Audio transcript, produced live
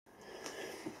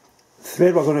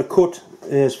Thread we're going to cut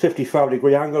is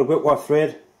 55° angle whipworth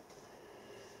thread.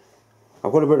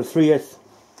 I've got about a 3/8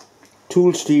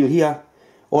 tool steel here.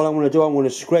 All I'm going to do, I'm going to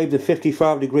scrape the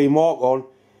 55° mark on,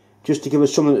 just to give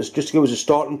us something, just to give us a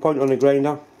starting point on the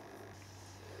grinder.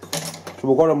 So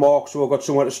we've got a mark, so we've got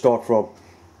somewhere to start from.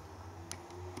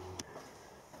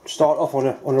 Start off on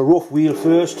a rough wheel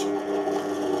first.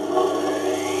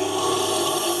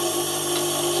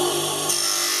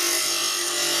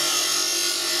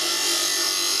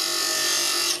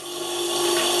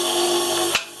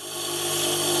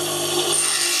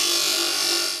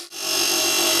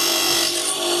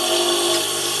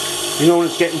 You know when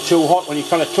it's getting too hot, when you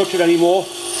can't touch it anymore.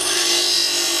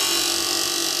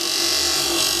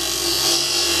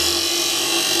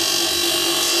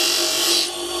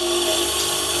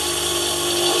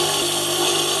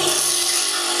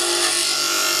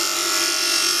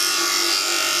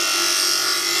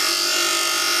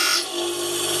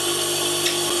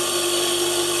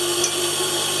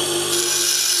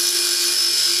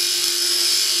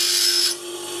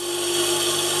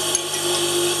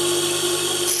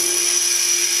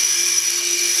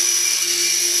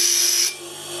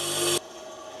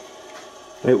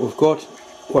 Right, we've got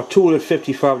our tool at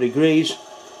 55°.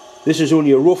 This is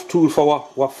only a rough tool for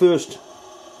our first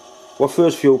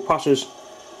few passes.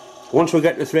 Once we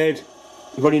get the thread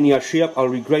running in our shape, I'll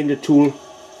regrind the tool.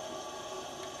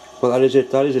 But that is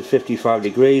at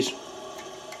 55°.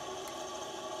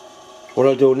 What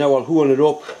I'll do now, I'll hone it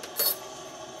up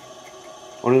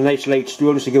on a nice light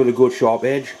stool just to give it a good sharp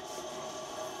edge.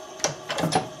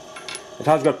 It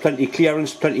has got plenty of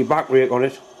clearance, plenty of back rake on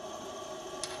it.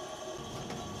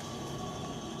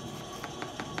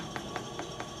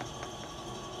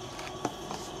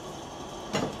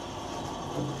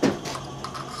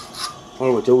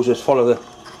 All we do is just follow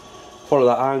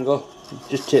that angle.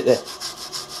 Just take to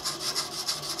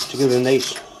give it a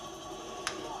nice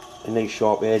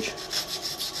sharp edge.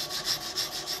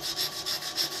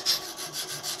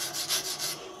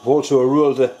 I've also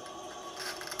ruled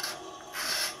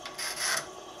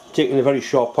taking a very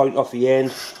sharp point off the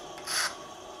end.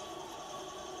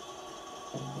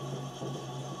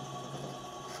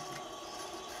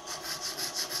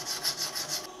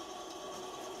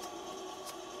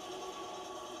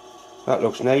 That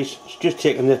looks nice. It's just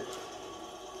taking the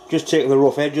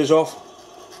rough edges off.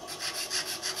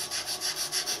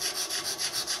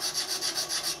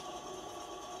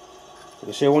 Like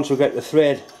I say, once we get the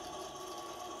thread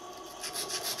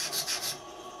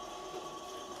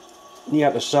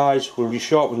near the size, we'll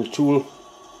resharpen the tool.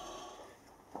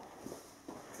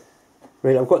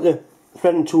 Right, I've got the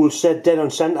threading tool set dead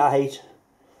on centre height.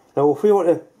 Now if we want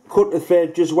to cut the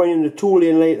thread just winding the tool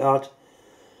in like that,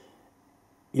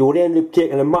 you would end up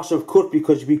taking a massive cut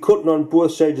because you'd be cutting on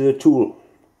both sides of the tool.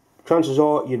 Chances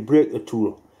are you'd break the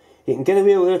tool. You can get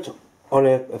away with it on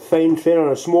a fine thread, on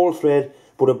a small thread,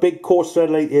 but a big coarse thread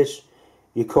like this,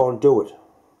 you can't do it.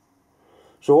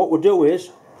 So what we'll do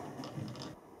is,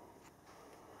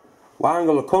 we'll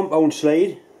angle the compound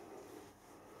slide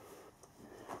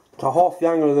to half the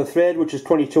angle of the thread, which is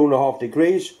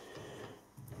 22.5°,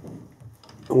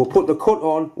 and we'll put the cut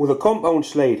on with a compound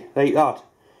slide like that,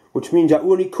 which means that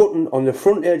only cutting on the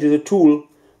front edge of the tool,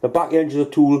 the back edge of the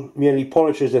tool merely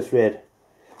polishes the thread.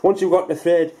 Once you've got the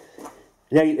thread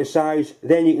nearly to size,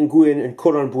 then you can go in and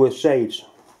cut on both sides.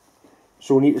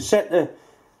 So we need to set the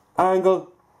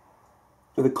angle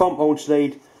of the compound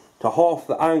slide to half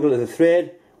the angle of the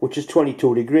thread, which is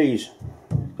 22°.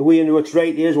 The way you know it's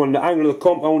right is when the angle of the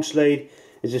compound slide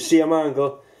is the same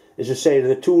angle as the side of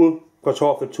the tool, because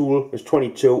half the tool is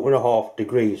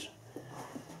 22.5°.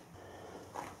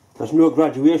 There's no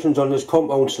graduations on this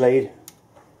compound slide,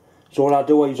 so all I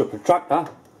do, I use a protractor.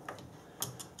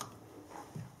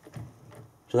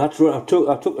 So that's right, I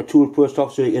took the tool post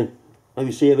off so you can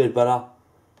maybe see a bit better.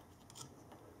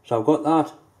 So I've got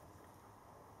that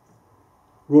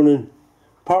running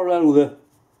parallel with the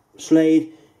slide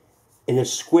in a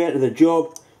square to the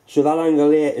job, so that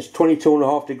angle there is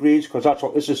 22.5°, because that's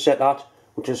what this is set at,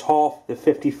 which is half the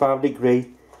 55°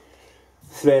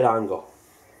 thread angle.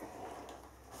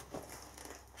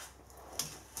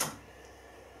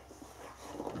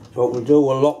 So what we'll do,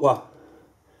 we'll lock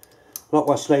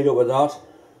our slide up with that.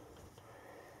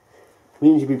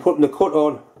 Means you'll be putting the cut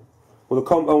on with a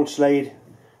compound slide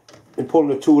and pulling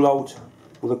the tool out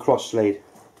with a cross slide.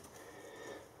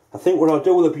 I think what I'll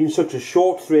do with it being such a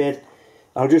short thread,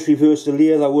 I'll just reverse the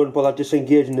lathe. I won't bother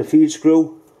disengaging the feed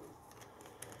screw.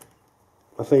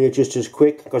 I find it just as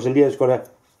quick because the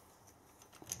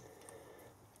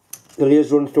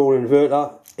lathe's run through an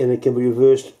inverter and it can be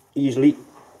reversed easily.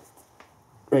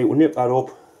 Right, we'll nip that up.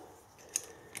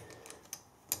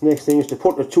 Next thing is to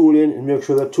put the tool in and make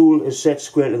sure the tool is set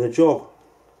square to the job.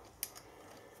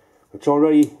 It's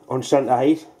already on centre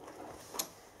height.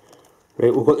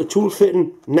 Right, we've got the tool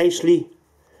fitting nicely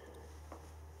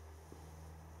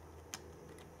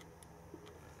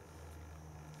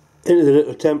into the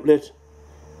little template,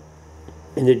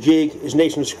 and the jig is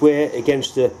nice and square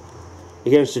against the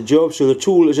job, so the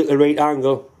tool is at the right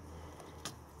angle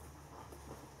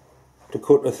to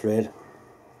cut the thread.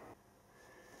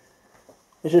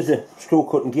 This is the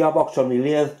stroke cutting gearbox on the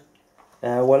lathe.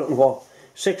 We're looking for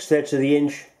 6 threads of the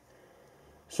inch.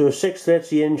 So 6 threads of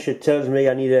the inch, it tells me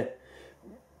I need a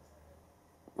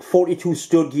 42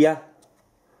 stud gear.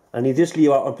 I need this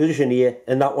lever on position here,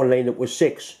 and that one lined up with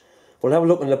 6. We'll have a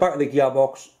look in the back of the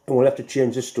gearbox, and we'll have to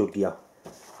change the stud gear.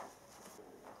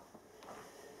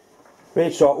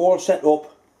 Right, so all set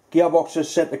up. Gearbox is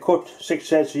set to cut 6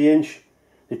 threads of the inch.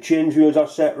 The change wheels are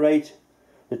set right.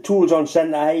 The tool's on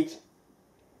centre height,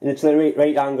 and it's the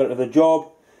right angle to the job.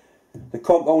 The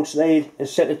compound slide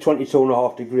is set at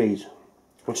 22.5 degrees.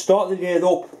 We'll start the lathe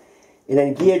up and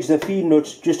engage the feed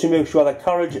nuts just to make sure the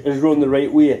carriage is run the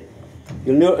right way.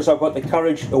 You'll notice I've got the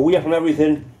carriage away from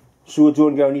everything so we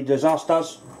don't get any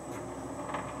disasters.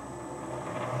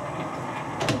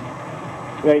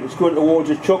 Right, it's going towards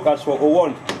the chuck, that's what we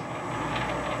want.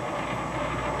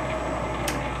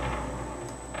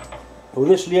 Well,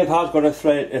 this lathe has got a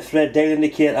thread dial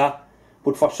indicator,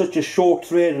 but for such a short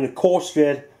thread and a coarse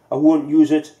thread I won't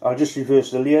use it. I'll just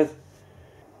reverse the lathe.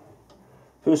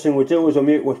 First thing we do is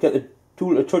we'll get the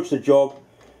tool to touch the job,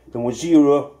 and we'll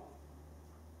zero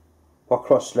our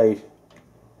cross slide.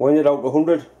 Wind it out to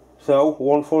 100 thou,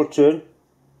 1 full turn.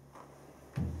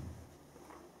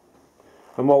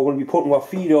 And we're going to be putting our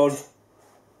feed on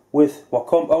with our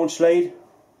compound slide.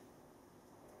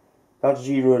 That's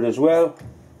zeroed as well.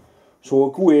 So we'll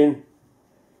go in,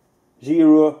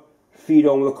 0, feed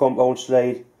on with the compound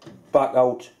slide, back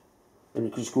out, and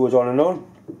it just goes on and on.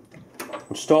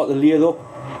 We'll start the lathe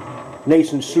up,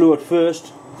 nice and slow at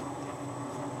first.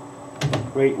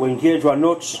 Right, we'll engage our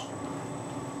nuts.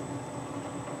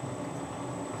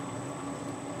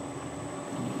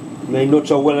 My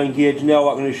nuts are well engaged now,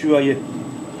 I can assure you.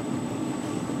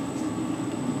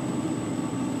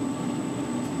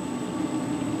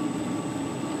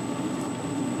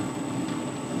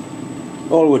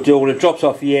 All we do when it drops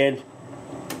off the end,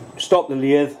 stop the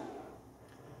lathe,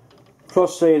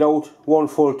 cross side out, 1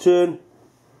 full turn,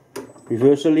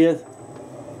 reverse the lathe,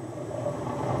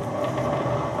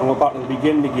 and we're back to the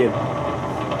beginning again.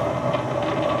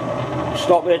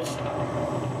 Stop it,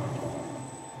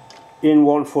 in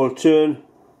 1 full turn,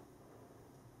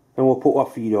 and we'll put our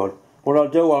feed on. What I'll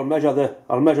do, I'll measure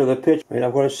the pitch. Right,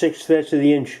 I've got a 6 threads to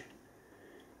the inch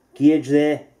gauge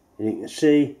there, and you can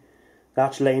see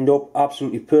that's lined up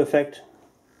absolutely perfect.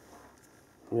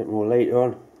 A bit more light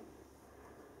on.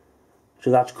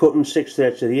 So that's cutting 6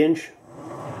 threads to the inch.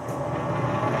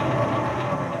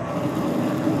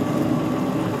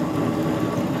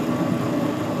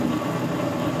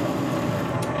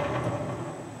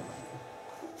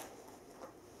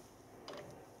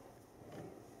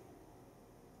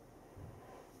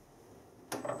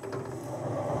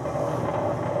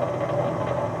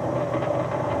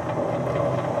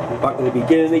 Back to the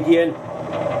beginning again.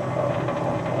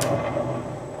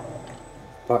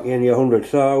 Back in your 100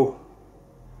 thou.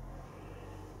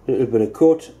 Little bit of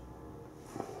cut.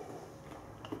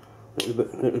 Little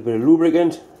bit of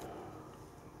lubricant.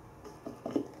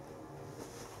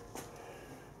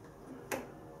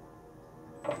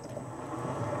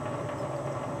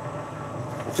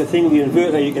 It's a thing with the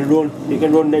inverter you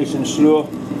can run nice and slow.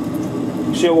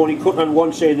 So only cutting on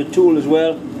one side of the tool as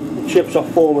well. The chips are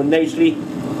forming nicely.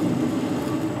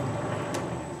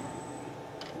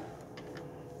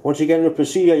 Once again, in the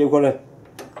procedure, you've got to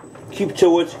keep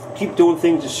to it, keep doing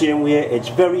things the same way. It's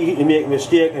very easy to make a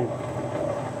mistake, and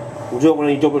we don't want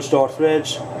any double start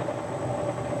threads.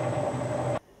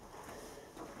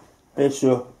 Right,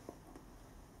 so,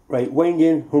 right, wind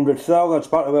in 100 thou, that's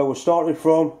back to where we started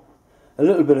from. A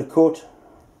little bit of cutting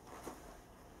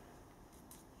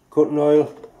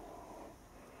oil,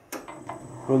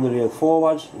 run the lathe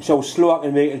forwards. It's how slow I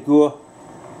can make it go.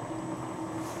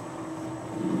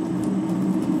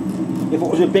 If it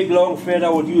was a big long thread, I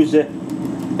would use the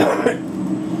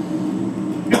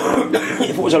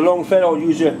if it was a long thread, I would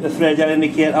use the thread dial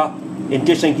indicator and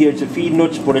disengage the feed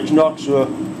nuts, but it's not, so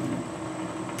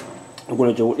I'm going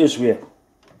to do it this way.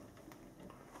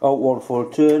 Out 1 full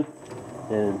turn,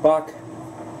 and back.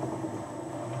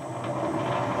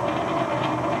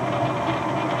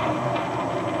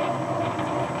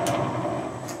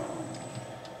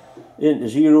 Into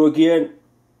 0 again.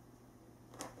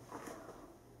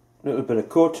 little bit of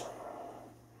cut.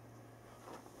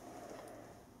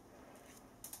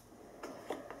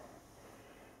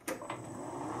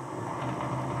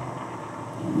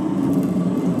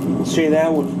 See there,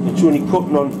 it's only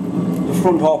cutting on the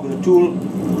front half of the tool.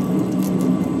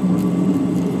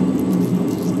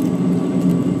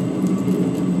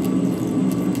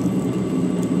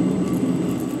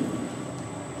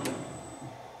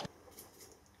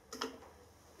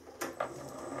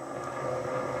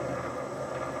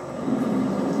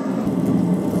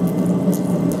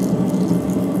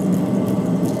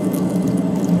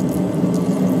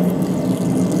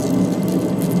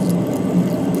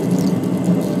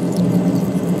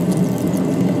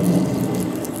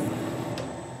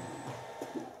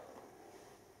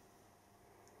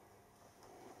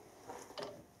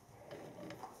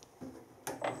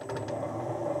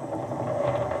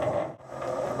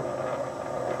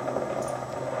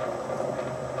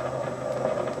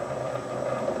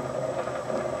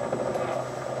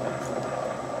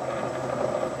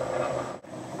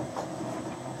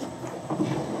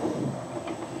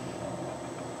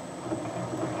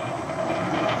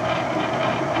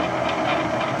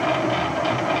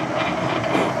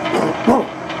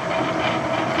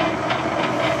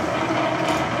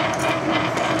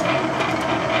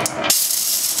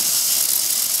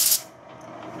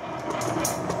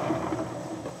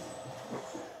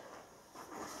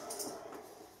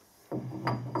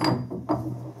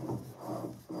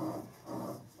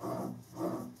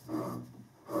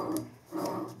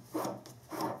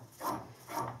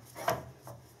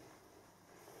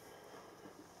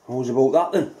 How's about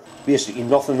that then? Basically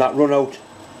nothing that run out.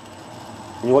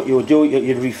 And what you would do,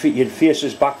 you'd face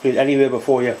this back plate anyway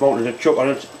before you mounted a chuck on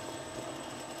it.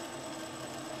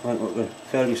 And we can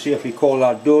fairly safely call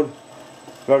that done.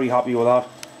 Very happy with that.